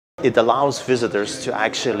It allows visitors to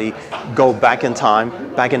actually go back in time,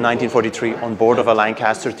 back in 1943, on board of a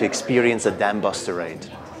Lancaster to experience a dam buster raid.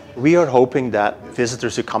 We are hoping that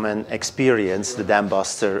visitors who come and experience the Dam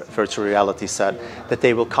Buster virtual reality set, that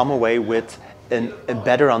they will come away with a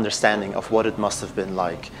better understanding of what it must have been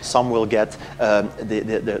like. Some will get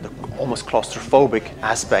the almost claustrophobic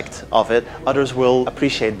aspect of it. Others will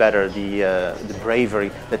appreciate better the bravery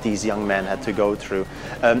that these young men had to go through.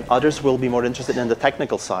 Others will be more interested in the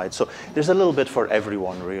technical side. So there's a little bit for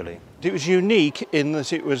everyone, really. It was unique in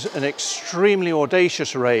that it was an extremely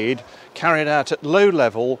audacious raid carried out at low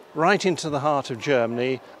level, right into the heart of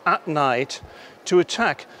Germany, at night, to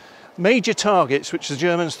attack major targets which the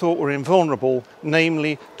Germans thought were invulnerable,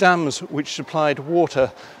 namely dams which supplied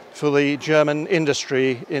water for the German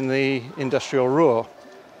industry in the Industrial Ruhr.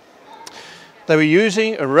 They were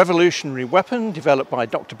using a revolutionary weapon developed by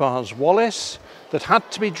Dr. Barnes Wallis that had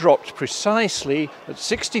to be dropped precisely at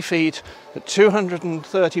 60 feet at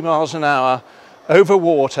 230 miles an hour over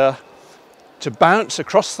water to bounce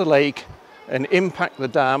across the lake and impact the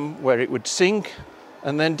dam, where it would sink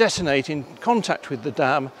and then detonate in contact with the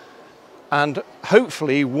dam, and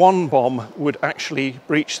hopefully one bomb would actually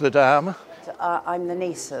breach the dam. I'm the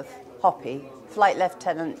niece of Hoppy, Flight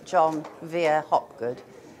Lieutenant John Vere Hopgood,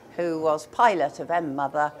 who was pilot of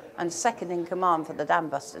M-Mother and second in command for the Dam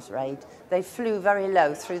Busters raid. They flew very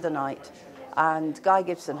low through the night, and Guy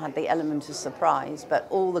Gibson had the element of surprise, but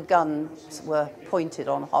all the guns were pointed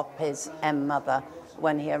on his M-Mother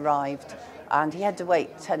when he arrived, and he had to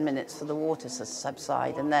wait 10 minutes for the water to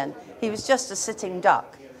subside, and then he was just a sitting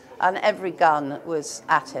duck, and every gun was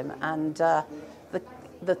at him, and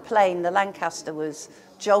the plane, the Lancaster, was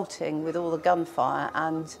jolting with all the gunfire,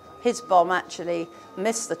 and his bomb actually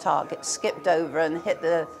missed the target, skipped over and hit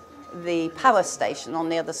the power station on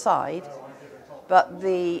the other side. But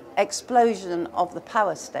the explosion of the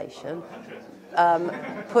power station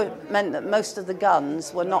meant that most of the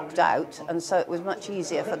guns were knocked out, and so it was much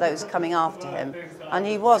easier for those coming after him. And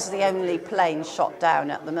he was the only plane shot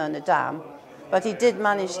down at the Myrna Dam, but he did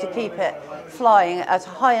manage to keep it flying at a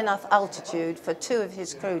high enough altitude for two of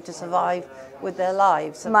his crew to survive with their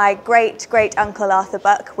lives. My great-great-uncle Arthur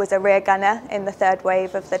Buck was a rear gunner in the third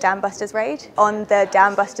wave of the Dam Busters raid. On the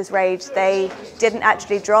Dam Busters raid, they didn't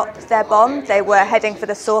actually drop their bomb. They were heading for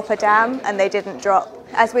the Sorpa Dam and they didn't drop.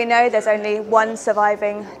 As we know, there's only one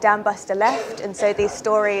surviving Dam Buster left, and so these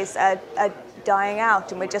stories are dying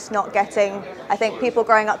out, and we're just not getting, I think people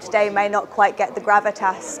growing up today may not quite get the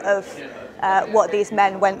gravitas of what these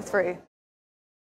men went through.